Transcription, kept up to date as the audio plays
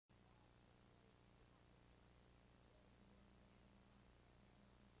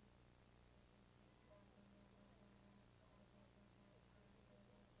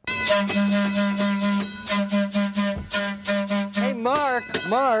Hey, Mark.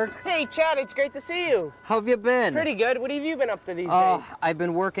 Hey, Chad, it's great to see you. How have you been? Pretty good. What have you been up to these days? Oh, I've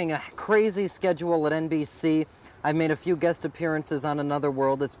been working a crazy schedule at NBC. I've made a few guest appearances on Another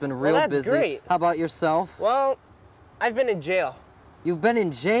World. It's been real busy. That's great. How about yourself? Well, I've been in jail. You've been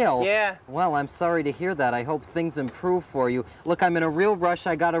in jail? Yeah. Well, I'm sorry to hear that. I hope things improve for you. Look, I'm in a real rush.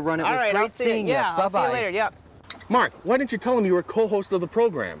 I gotta run. It was great seeing you. Yeah, Bye-bye. I'll see you later. Yep. Mark, why didn't you tell him you were co-host of the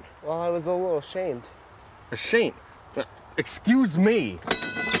program? Well, I was a little ashamed. Ashamed? Excuse me.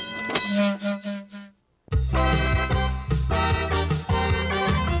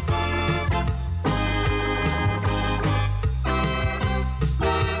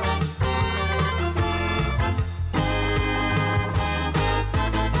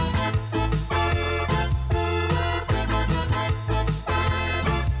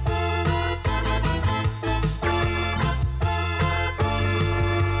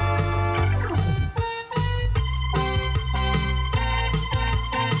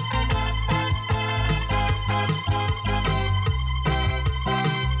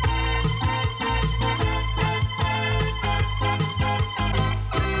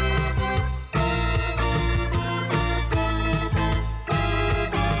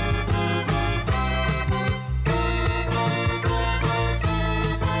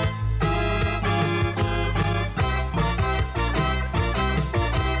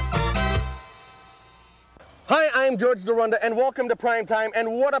 Hi, I'm George Dorunda, and welcome to Primetime.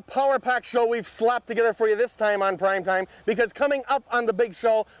 And what a power-packed show we've slapped together for you this time on Primetime, because coming up on the big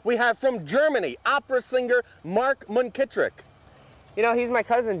show, we have from Germany, opera singer Mark MUNKITTRICK. You know, he's my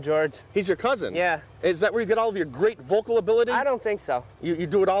cousin, George. He's your cousin? Yeah. Is that where you get all of your great vocal ability? I don't think so. You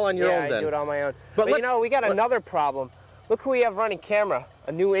do it all on your own then? Yeah, I do it on my own. But you know, we got another problem. Look who we have running camera.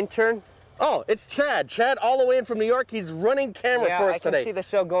 A new intern. Oh, it's Chad. Chad, all the way in from New York. He's running camera for us today. I can see the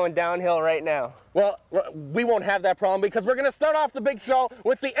show going downhill right now. Well, we won't have that problem because we're going to start off the big show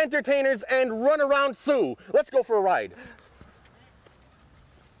with the entertainers and Run Around Sue. Let's go for a ride.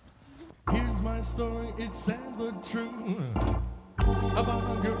 Here's my story, it's sad but true, about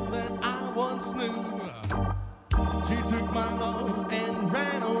a girl that I once knew. She took my love and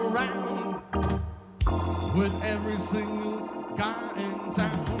ran around with every single guy in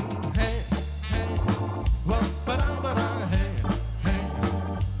town. Hey, hey, whoa, ba-da, hey, hey,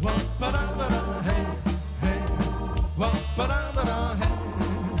 whoa, ba-da, hey, hey, whoa, ba-da, hey.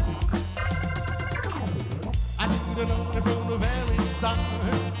 I should have known it from the very start.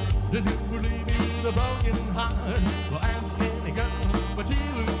 This girl would leave me with a broken heart. Well, ask any girl what she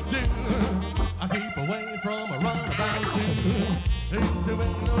would do. I keep away from a runabout Sue. Ain't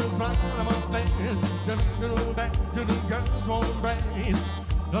doing no smile on my face. Go back to the girls won't embrace.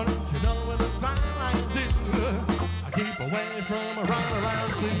 Don't you know what a cry like do? I keep away from a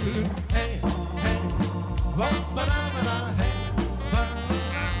runaround Sue. Hey, hey, whoa, ba-da, hey,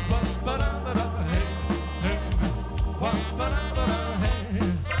 whoa, ba-da, hey, hey, whoa, ba-da, hey.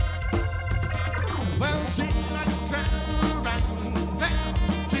 Well, she like to travel around town.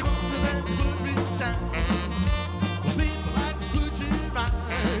 She wants to let you put me down. Well, people like to put you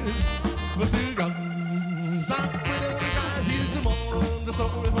rise. Well, Sue goes up with every guy. She's the moral of the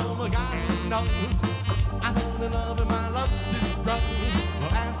story from a guy who knows. I fell in love and my love still grows.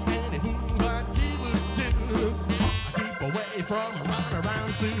 Well, ask any fool what she would do. I keep away from a run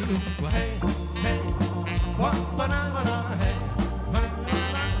around Sue. Well, hey, hey, what, ba-da, hey,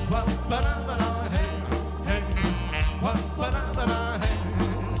 what, ba-da, hey.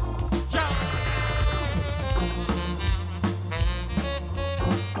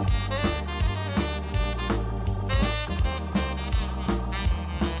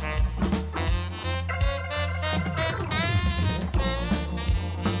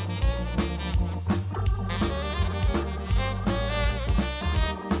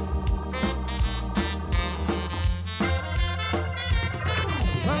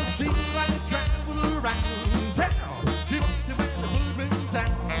 Well, she like to travel around town. She wants to wear the movement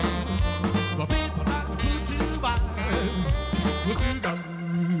down. Well, people like to put you wise. Well, she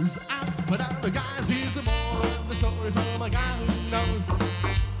goes out without the guys. Here's the moral of the story from a guy who knows.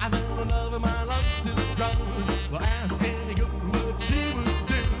 I fell in love and my love still grows. Well, ask any girl what she would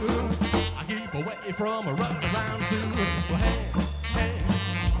do. I keep away from a run around Sue. Well, hey, hey,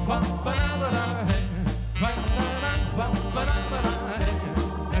 ba-da, hey, ba-da, hey,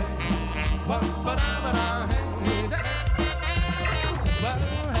 hey, ba-da, hey.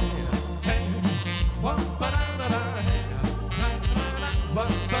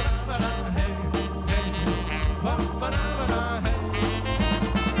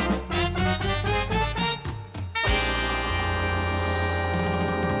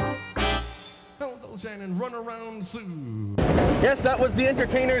 and Run Around Sue. Yes, that was the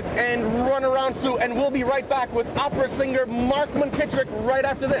Entertainers and Run Around Sue, and we'll be right back with opera singer Mark MUNKITTRIck right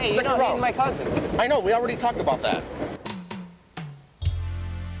after this. Hey, Stick he's around. my cousin. I know, we already talked about that.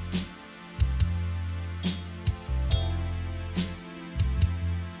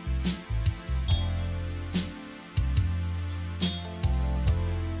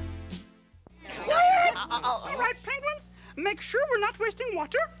 All right, penguins, make sure we're not wasting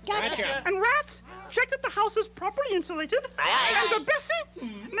water. Gotcha. And rats, check that the house is properly insulated. And Bessie,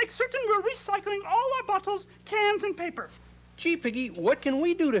 make certain we're recycling all our bottles, cans, and paper. Gee, Piggy, what can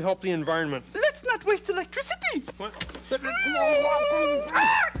we do to help the environment? Let's not waste electricity.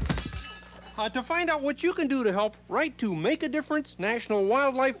 To find out what you can do to help, write to Make a Difference, National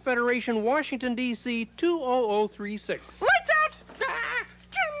Wildlife Federation, Washington, D.C. 20036. Lights out!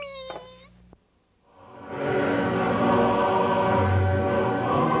 Gimme!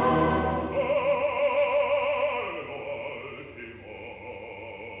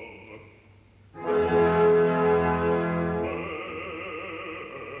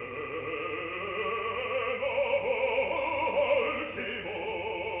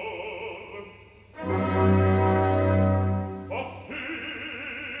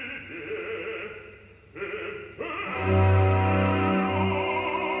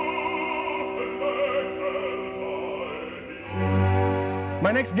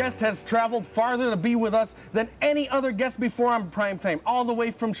 My next guest has traveled farther to be with us than any other guest before on Primetime, all the way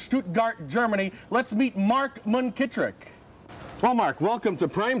from Stuttgart, Germany. Let's meet Mark MUNKITTRIck. Well, Mark, welcome to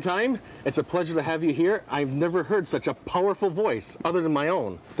Primetime. It's a pleasure to have you here. I've never heard such a powerful voice, other than my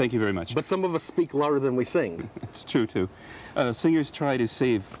own. Thank you very much. But some of us speak louder than we sing. It's true, too. Singers try to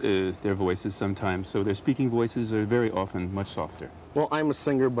save their voices sometimes, so their speaking voices are very often much softer. Well, I'm a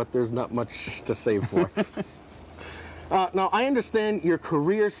singer, but there's not much to save for. Now, I understand your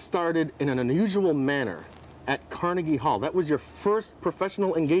career started in an unusual manner at Carnegie Hall. That was your first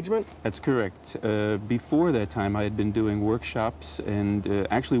professional engagement? That's correct. Before that time, I had been doing workshops and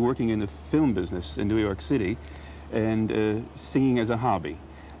actually working in the film business in New York City and singing as a hobby.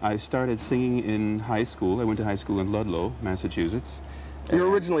 I started singing in high school. I went to high school in Ludlow, Massachusetts. You're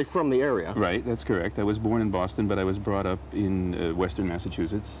originally from the area. Right, that's correct. I was born in Boston, but I was brought up in western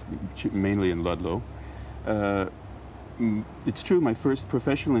Massachusetts, mainly in Ludlow. It's true, my first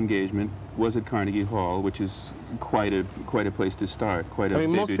professional engagement was at Carnegie Hall, which is quite a place to start. Quite a I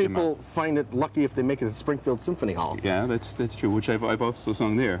mean, most debut people find it lucky if they make it at Springfield Symphony Hall. Yeah, that's true, which I've also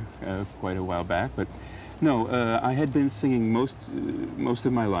sung there quite a while back. But no, I had been singing most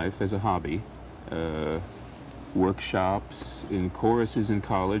of my life as a hobby. Workshops, in choruses in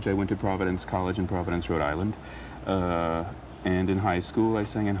college. I went to Providence College in Providence, Rhode Island. And in high school, I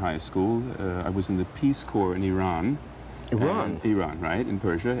sang in high school. I was in the Peace Corps in Iran. Iran, right, in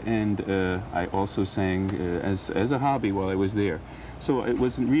Persia, and I also sang as a hobby while I was there. So it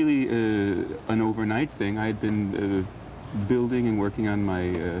wasn't really an overnight thing. I had been building and working on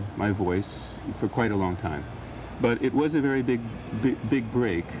my voice for quite a long time. But it was a very big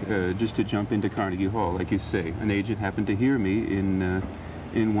break just to jump into Carnegie Hall, like you say. An agent happened to hear me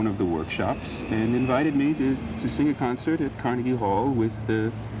in one of the workshops and invited me to sing a concert at Carnegie Hall with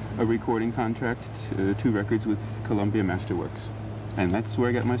a recording contract, 2 records with Columbia Masterworks. And that's where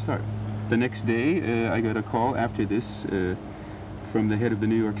I got my start. The next day, I got a call after this from the head of the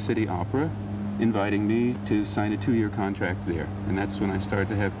New York City Opera, inviting me to sign a 2-year contract there. And that's when I started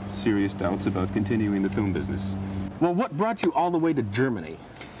to have serious doubts about continuing the film business. Well, what brought you all the way to Germany?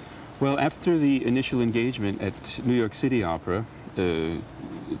 Well, after the initial engagement at New York City Opera,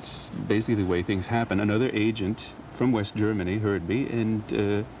 it's basically the way things happen. Another agent from West Germany heard me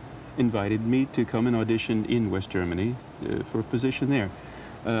and invited me to come and audition in West Germany for a position there.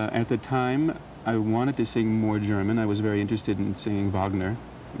 At the time, I wanted to sing more German. I was very interested in singing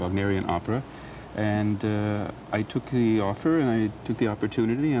Wagnerian opera. And I took the offer and I took the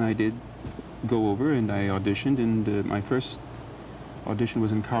opportunity and I did go over and I auditioned, and my first audition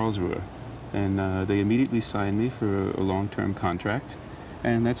was in Karlsruhe. And they immediately signed me for a long-term contract.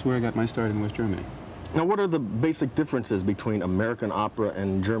 And that's where I got my start in West Germany. Now, what are the basic differences between American opera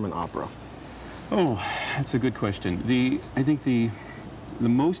and German opera? Oh, that's a good question. I think the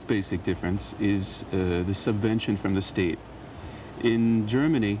most basic difference is the subvention from the state. In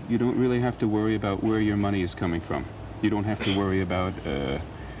Germany, you don't really have to worry about where your money is coming from. You don't have to worry about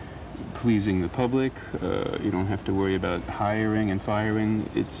pleasing the public. You don't have to worry about hiring and firing.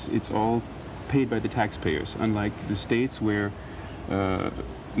 It's all paid by the taxpayers, unlike the States where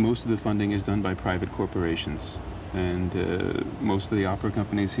most of the funding is done by private corporations. And most of the opera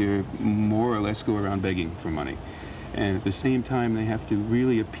companies here more or less go around begging for money. And at the same time, they have to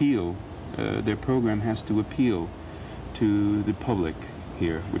really appeal Their program has to appeal to the public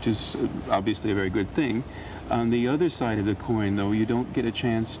here, which is obviously a very good thing. On the other side of the coin, though, you don't get a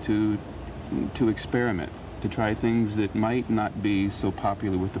chance to experiment, to try things that might not be so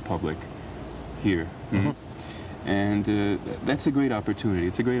popular with the public here. Mm-hmm. And that's a great opportunity.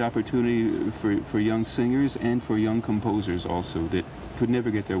 It's a great opportunity for young singers and for young composers also that could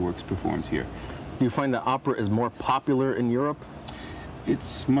never get their works performed here. Do you find that opera is more popular in Europe?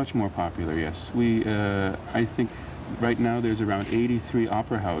 It's much more popular, yes. I think right now there's around 83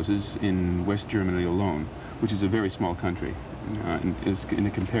 opera houses in West Germany alone, which is a very small country. In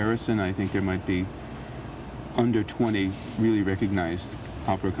a comparison, I think there might be under 20 really recognized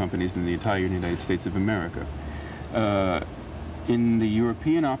opera companies in the entire United States of America. In the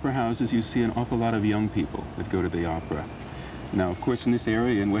European opera houses, you see an awful lot of young people that go to the opera. Now, of course, in this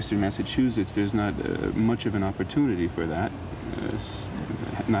area, in western Massachusetts, there's not much of an opportunity for that.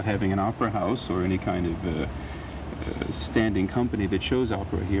 Not having an opera house or any kind of standing company that shows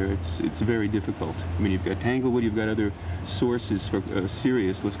opera here, it's very difficult. I mean, you've got Tanglewood, you've got other sources for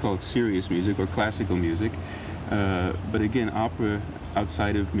serious, let's call it serious music or classical music. But again, opera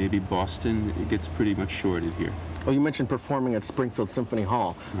outside of maybe Boston, it gets pretty much shorted here. Oh, you mentioned performing at Springfield Symphony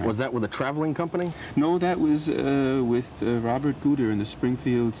Hall. Right. Was that with a traveling company? No, that was with Robert Guder and the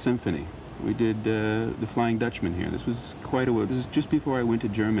Springfield Symphony. We did The Flying Dutchman here. This was quite a while. This is just before I went to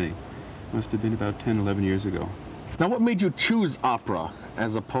Germany. Must have been about 10, 11 years ago. Now, what made you choose opera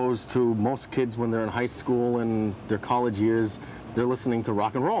as opposed to most kids when they're in high school and their college years, they're listening to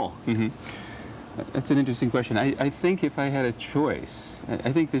rock and roll? Mm-hmm. That's an interesting question. I think if I had a choice,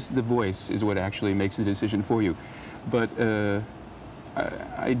 I think the voice is what actually makes the decision for you. But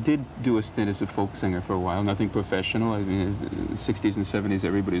I did do a stint as a folk singer for a while, nothing professional. I mean, in the 60s and 70s,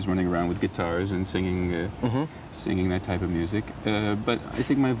 everybody's running around with guitars and singing, singing that type of music. But I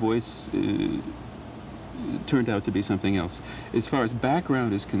think my voice turned out to be something else. As far as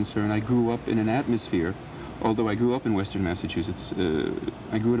background is concerned, I grew up in an atmosphere. Although I grew up in western Massachusetts,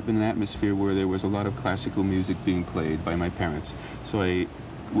 I grew up in an atmosphere where there was a lot of classical music being played by my parents. So I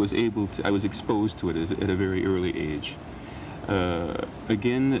was exposed to it at a very early age.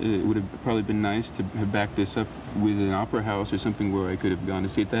 Again, it would have probably been nice to have backed this up with an opera house or something where I could have gone to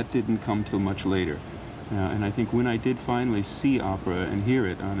see it. That didn't come till much later. And I think when I did finally see opera and hear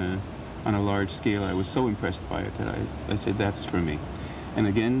it on a large scale, I was so impressed by it that I said, that's for me. And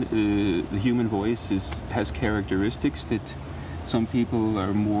again, the human voice has characteristics that some people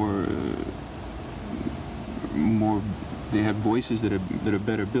are they have voices that are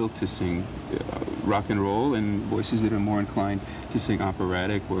better built to sing rock and roll, and voices that are more inclined to sing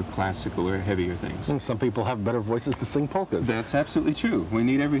operatic or classical or heavier things. And some people have better voices to sing polkas. That's absolutely true. We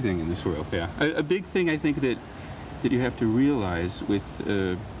need everything in this world, yeah. A big thing I think that you have to realize with,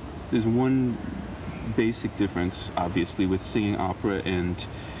 there's one basic difference, obviously, with singing opera and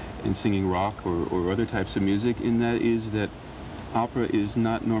singing rock or other types of music, and that is that opera is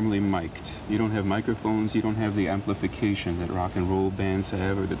not normally mic'd. You don't have microphones, you don't have the amplification that rock and roll bands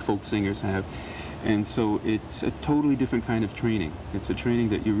have or that folk singers have, and so it's a totally different kind of training. It's a training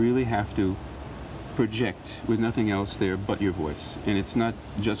that you really have to project with nothing else there but your voice. And it's not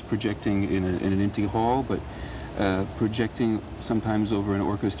just projecting in an empty hall, but projecting sometimes over an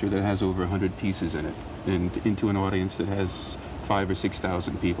orchestra that has over 100 pieces in it and into an audience that has 5,000 or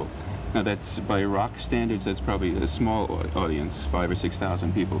 6,000 people. Now that's, by rock standards, that's probably a small audience, 5,000 or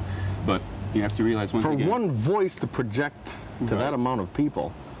 6,000 people. But you have to realize once again, for one voice to project to that amount of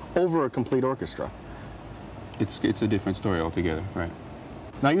people over a complete orchestra, it's a different story altogether, right?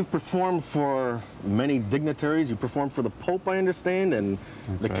 Now, you've performed for many dignitaries. You performed for the Pope, I understand, and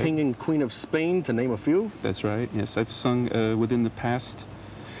the King and Queen of Spain, to name a few. That's right, yes. I've sung within the past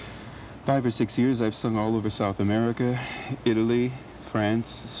 5 or 6 years, I've sung all over South America, Italy, France,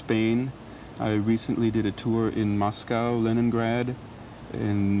 Spain. I recently did a tour in Moscow, Leningrad,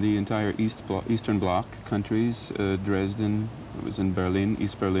 in the entire Eastern Bloc countries, Dresden, I was in Berlin,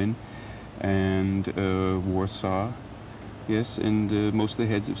 East Berlin, and Warsaw. Yes, and most of the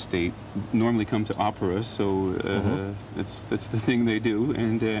heads of state normally come to opera, so that's the thing they do.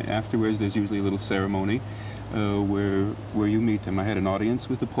 And afterwards, there's usually a little ceremony where you meet them. I had an audience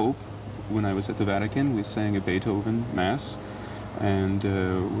with the Pope when I was at the Vatican. We sang a Beethoven Mass, and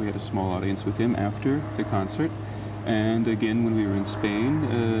we had a small audience with him after the concert. And again, when we were in Spain,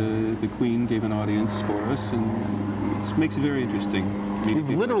 the Queen gave an audience for us, and it makes it very interesting. You've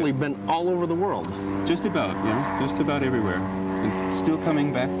literally been all over the world. Just about, yeah, just about everywhere. and still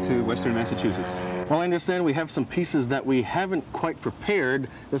coming back to Western Massachusetts. Well, I understand we have some pieces that we haven't quite prepared.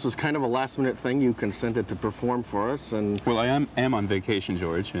 This was kind of a last-minute thing. You consented to perform for us, and well, I am on vacation,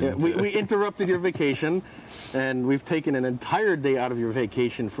 George. And, yeah, we interrupted your vacation, and we've taken an entire day out of your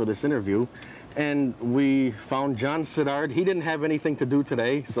vacation for this interview. And we found John Siddard. He didn't have anything to do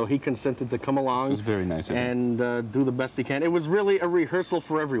today, so he consented to come along. It was very nice of him. And do the best he can. It was really a rehearsal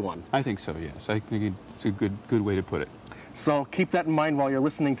for everyone. I think so, yes. I think it's a good way to put it. So keep that in mind while you're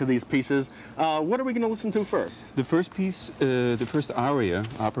listening to these pieces. What are we going to listen to first? The first piece, the first aria,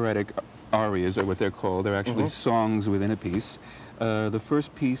 operatic arias are what they're called. They're actually songs within a piece. The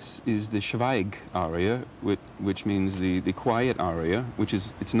first piece is the Schweig aria, which means the quiet aria, which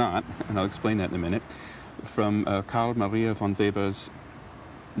is, it's not, and I'll explain that in a minute, from Karl Maria von Weber's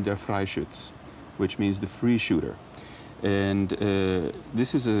Der Freischütz, which means the free shooter. And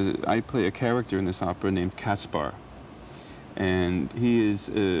this is I play a character in this opera named Kaspar. And he is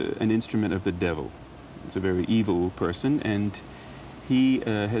an instrument of the devil. It's a very evil person, and he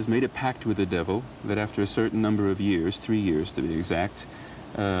has made a pact with the devil that after a certain number of years, 3 years to be exact,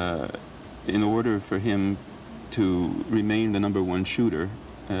 in order for him to remain the #1 shooter,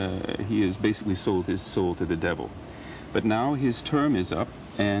 he has basically sold his soul to the devil. But now his term is up,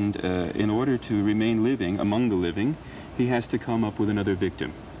 and in order to remain living among the living, he has to come up with another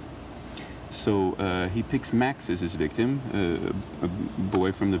victim. So he picks Max as his victim, a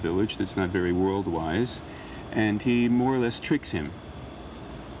boy from the village that's not very world-wise, and he more or less tricks him.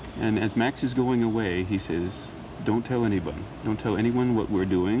 And as Max is going away, he says, don't tell anyone. Don't tell anyone what we're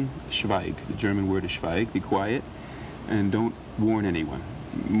doing. Schweig, the German word is Schweig, be quiet, and don't warn anyone.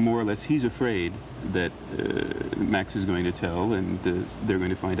 More or less, he's afraid that Max is going to tell, and they're going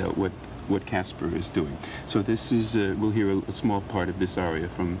to find out what Kaspar is doing. So this is, we'll hear a small part of this aria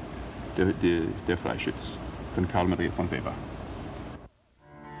from Der Freischütz von Karl Maria von Weber.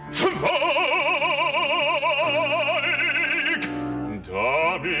 Schweig,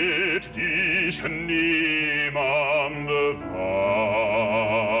 damit dich niemand warnt.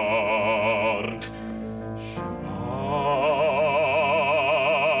 Schweige,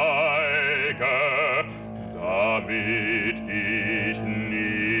 damit dich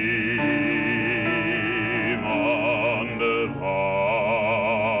niemand warnt.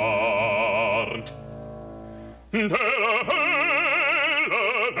 Der helle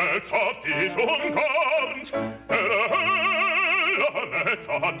Netz hat dich umgarnt, der helle Netz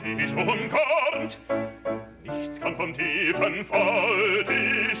hat dich umgarnt. Nichts kann vom tiefen Fall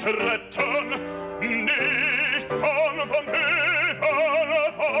dich retten, nichts kann vom tiefen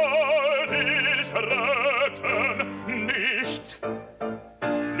Fall dich retten, nichts.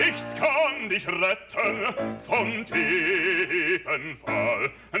 Nichts kann dich retten vom tiefen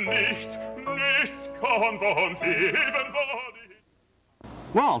Fall. Nichts kann vom tiefen Fall.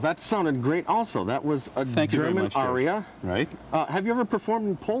 Well, that sounded great also. That was a German aria. Right. Have you ever performed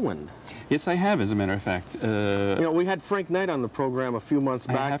in Poland? Yes, I have, as a matter of fact. You know, we had Frank Knight on the program a few months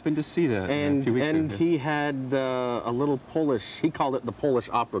back. I happened to see that and, a few weeks ago. And he had a little Polish, he called it the Polish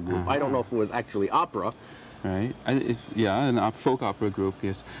Opera Group. I don't know if it was actually opera. Right. Yeah, an folk opera group,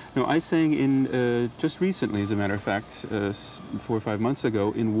 yes. No, I sang in, just recently, as a matter of fact, 4 or 5 months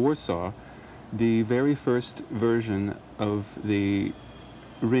ago, in Warsaw, the very first version of the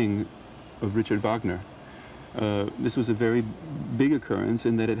Ring of Richard Wagner. This was a very big occurrence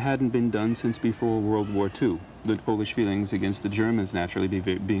in that it hadn't been done since before World War II. The Polish feelings against the Germans naturally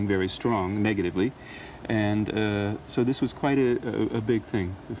being very strong, negatively. And so this was quite a big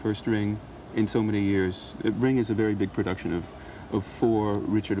thing, the first Ring in so many years. Ring is a very big production of 4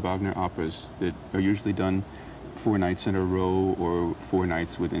 Richard Wagner operas that are usually done 4 nights in a row or 4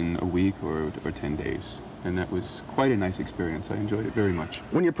 nights within a week or 10 days. And that was quite a nice experience. I enjoyed it very much.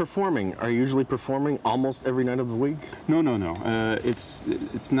 When you're performing, are you usually performing almost every night of the week? No.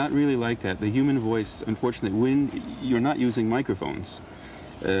 It's not really like that. The human voice, unfortunately, when you're not using microphones,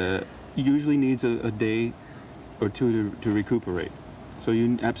 usually needs a day or 2 to recuperate. So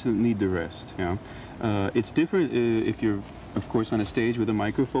you absolutely need the rest. You know? It's different if you're, of course, on a stage with a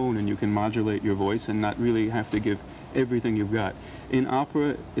microphone and you can modulate your voice and not really have to give everything you've got. In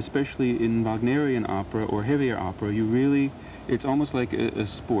opera, especially in Wagnerian opera or heavier opera, you really, it's almost like a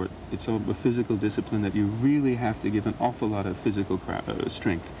sport. It's a physical discipline that you really have to give an awful lot of physical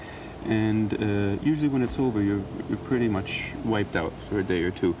strength. And usually when it's over, you're pretty much wiped out for a day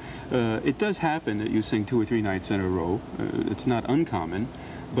or 2. It does happen that you sing 2 or 3 nights in a row. It's not uncommon,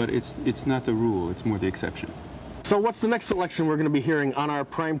 but it's not the rule. It's more the exception. So what's the next selection we're going to be hearing on our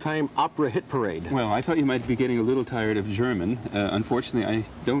primetime opera hit parade? Well, I thought you might be getting a little tired of German. Unfortunately, I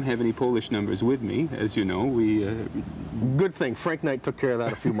don't have any Polish numbers with me, as you know. Good thing. Frank Knight took care of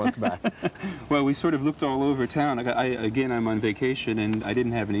that a few months back. Well, we sort of looked all over town. Again, I'm on vacation, and I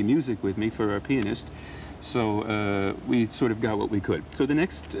didn't have any music with me for our pianist, so we sort of got what we could. So the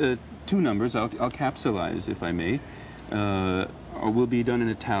next two numbers, I'll capsulize, if I may, will be done in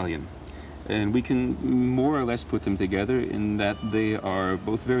Italian. And we can more or less put them together in that they are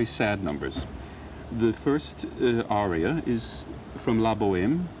both very sad numbers. The first aria is from La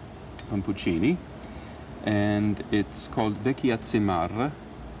Bohème, from Puccini, and it's called Vecchiazze Marra,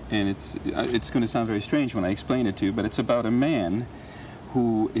 and it's going to sound very strange when I explain it to you, but it's about a man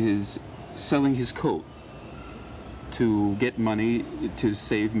who is selling his coat to get money to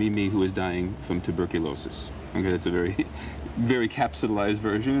save Mimi, who is dying from tuberculosis. Okay, that's a very capsulized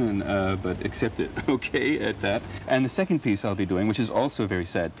version, but accept it, okay, at that. And the second piece I'll be doing, which is also a very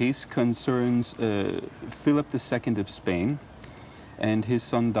sad piece, concerns Philip II of Spain and his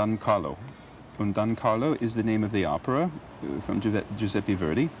son Don Carlo. And Don Carlo is the name of the opera from Giuseppe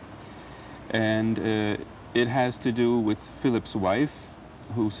Verdi. And it has to do with Philip's wife,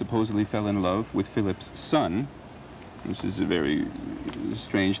 who supposedly fell in love with Philip's son, which is a very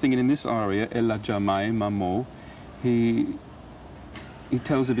strange thing. And in this aria, "Elle l'a jamais mammo," he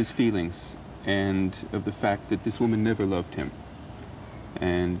tells of his feelings and of the fact that this woman never loved him.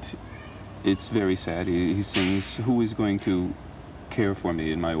 And it's very sad. He sings, "Who is going to care for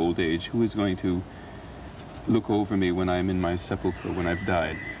me in my old age? Who is going to look over me when I'm in my sepulchre, when I've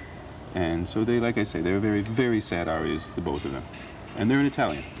died?" And so they, like I say, they're very, very sad arias, the both of them. And they're in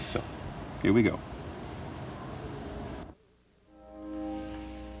Italian, so here we go.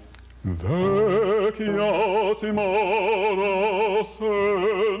 Vecchiazze Marra,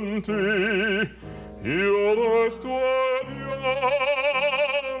 senti, io resto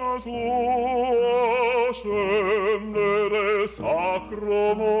diana tua, scendere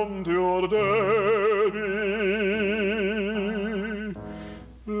sacro monte ordevi,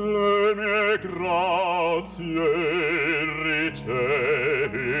 le mie grazie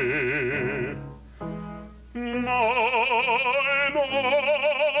ricevi,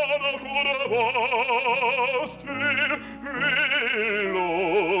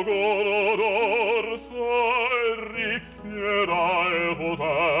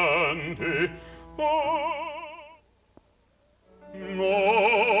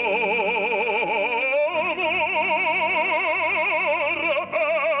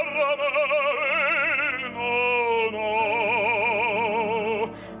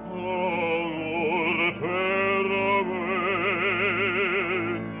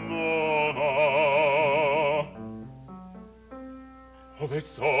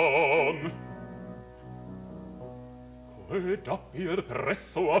 son, come dappier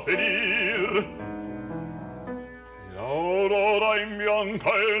presso a finir, l'aurora imbianca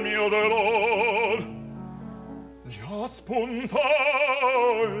il mio dolor, già spunta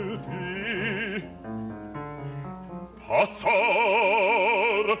il dì,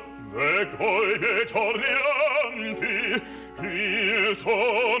 passar, veggo i miei giorni lenti, il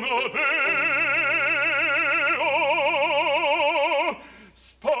sono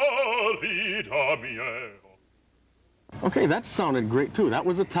Okay, that sounded great too. That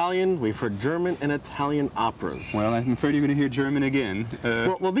was Italian. We've heard German and Italian operas. Well, I'm afraid you're going to hear German again.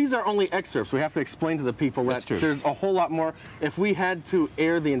 Well, these are only excerpts. We have to explain to the people that there's a whole lot more. If we had to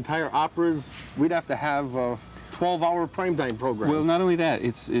air the entire operas, we'd have to have a 12-hour primetime program. Well, not only that,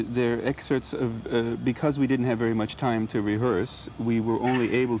 they're excerpts of, because we didn't have very much time to rehearse, we were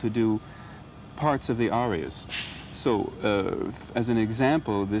only able to do parts of the arias. So, as an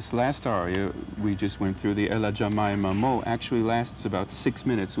example, this last aria we just went through, the "Elle l'a jamais mammo," actually lasts about 6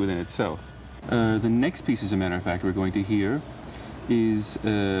 minutes within itself. The next piece, as a matter of fact, we're going to hear is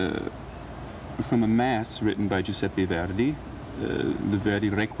from a mass written by Giuseppe Verdi, the Verdi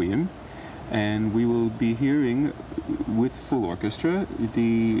Requiem, and we will be hearing with full orchestra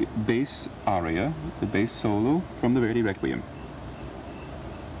the bass aria, the bass solo from the Verdi Requiem.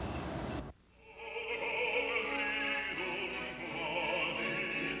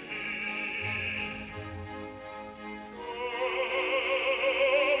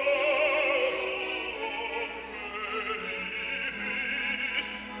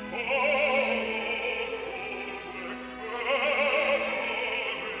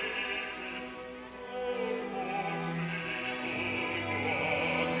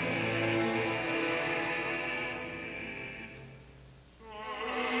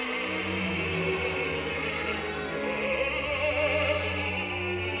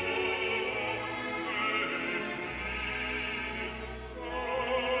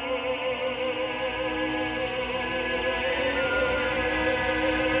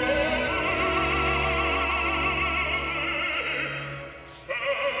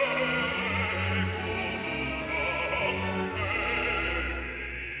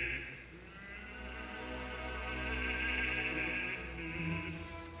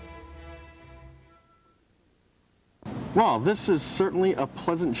 Well, this is certainly a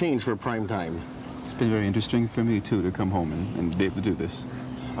pleasant change for prime time. It's been very interesting for me, too, to come home and be able to do this.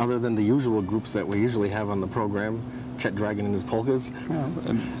 Other than the usual groups that we usually have on the program, Chet Dragon and his polkas. Well,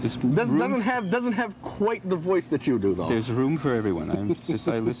 Doesn't have quite the voice that you do, though. There's room for everyone. I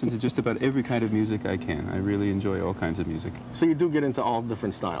listen to just about every kind of music I can. I really enjoy all kinds of music. So you do get into all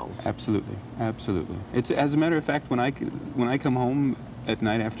different styles. Absolutely, absolutely. It's, as a matter of fact, when I come home at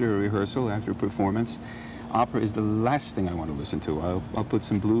night after a rehearsal, after a performance, opera is the last thing I want to listen to. I'll put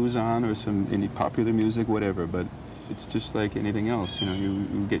some blues on or any popular music, whatever. But it's just like anything else. You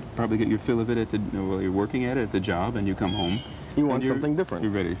know, you probably get your fill of it while you're working at it at the job, and you come home. You want something different.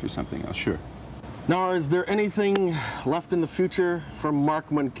 You're ready for something else, sure. Now, is there anything left in the future from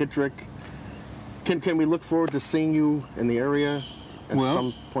Mark MUNKITTRICK? Can we look forward to seeing you in the area at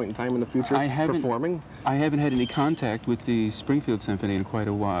some point in time in the future, performing? I haven't had any contact with the Springfield Symphony in quite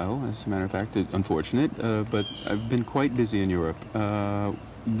a while, as a matter of fact, unfortunate, but I've been quite busy in Europe.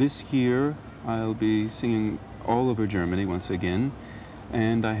 This year, I'll be singing all over Germany once again,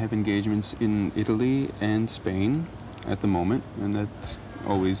 and I have engagements in Italy and Spain at the moment, and that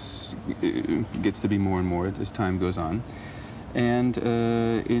always gets to be more and more as time goes on. And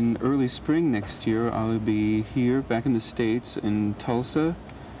in early spring next year, I'll be here back in the States in Tulsa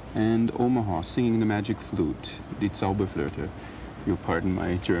and Omaha singing the Magic Flute, Die Zauberflöte, if you'll pardon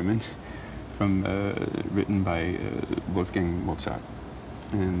my German, written by Wolfgang Mozart.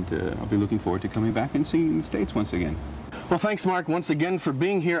 And I'll be looking forward to coming back and singing in the States once again. Well, thanks, Mark, once again for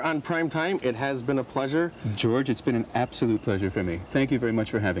being here on Prime Time. It has been a pleasure. George, it's been an absolute pleasure for me. Thank you very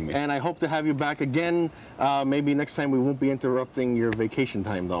much for having me. And I hope to have you back again. Maybe next time we won't be interrupting your vacation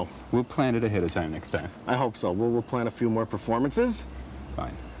time, though. We'll plan it ahead of time next time. I hope so. We'll plan a few more performances.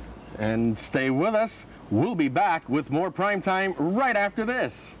 Fine. And stay with us. We'll be back with more Prime Time right after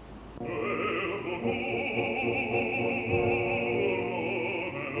this.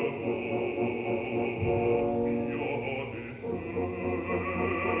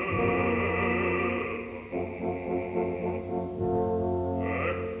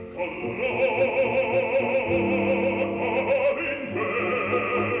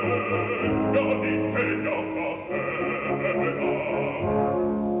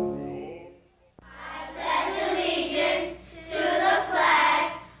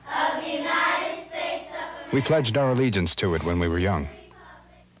 We pledged our allegiance to it when we were young.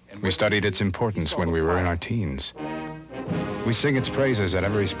 We studied its importance when we were in our teens. We sing its praises at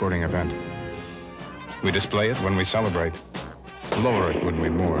every sporting event. We display it when we celebrate, lower it when we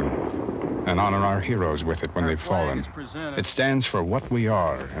mourn, and honor our heroes with it when they've fallen. It stands for what we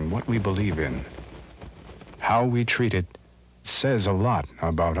are and what we believe in. How we treat it says a lot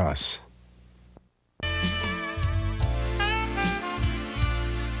about us.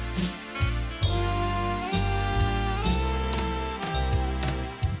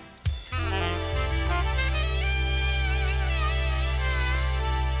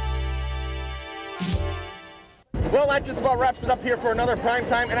 Well, that just about wraps it up here for another Prime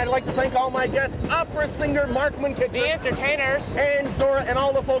Time, and I'd like to thank all my guests, opera singer Mark MUNKITTRICK, The entertainers, and Dora, and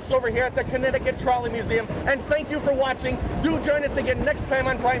all the folks over here at the Connecticut Trolley Museum. And thank you for watching. Do join us again next time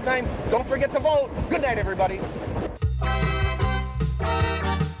on Prime Time. Don't forget to vote. Good night, everybody.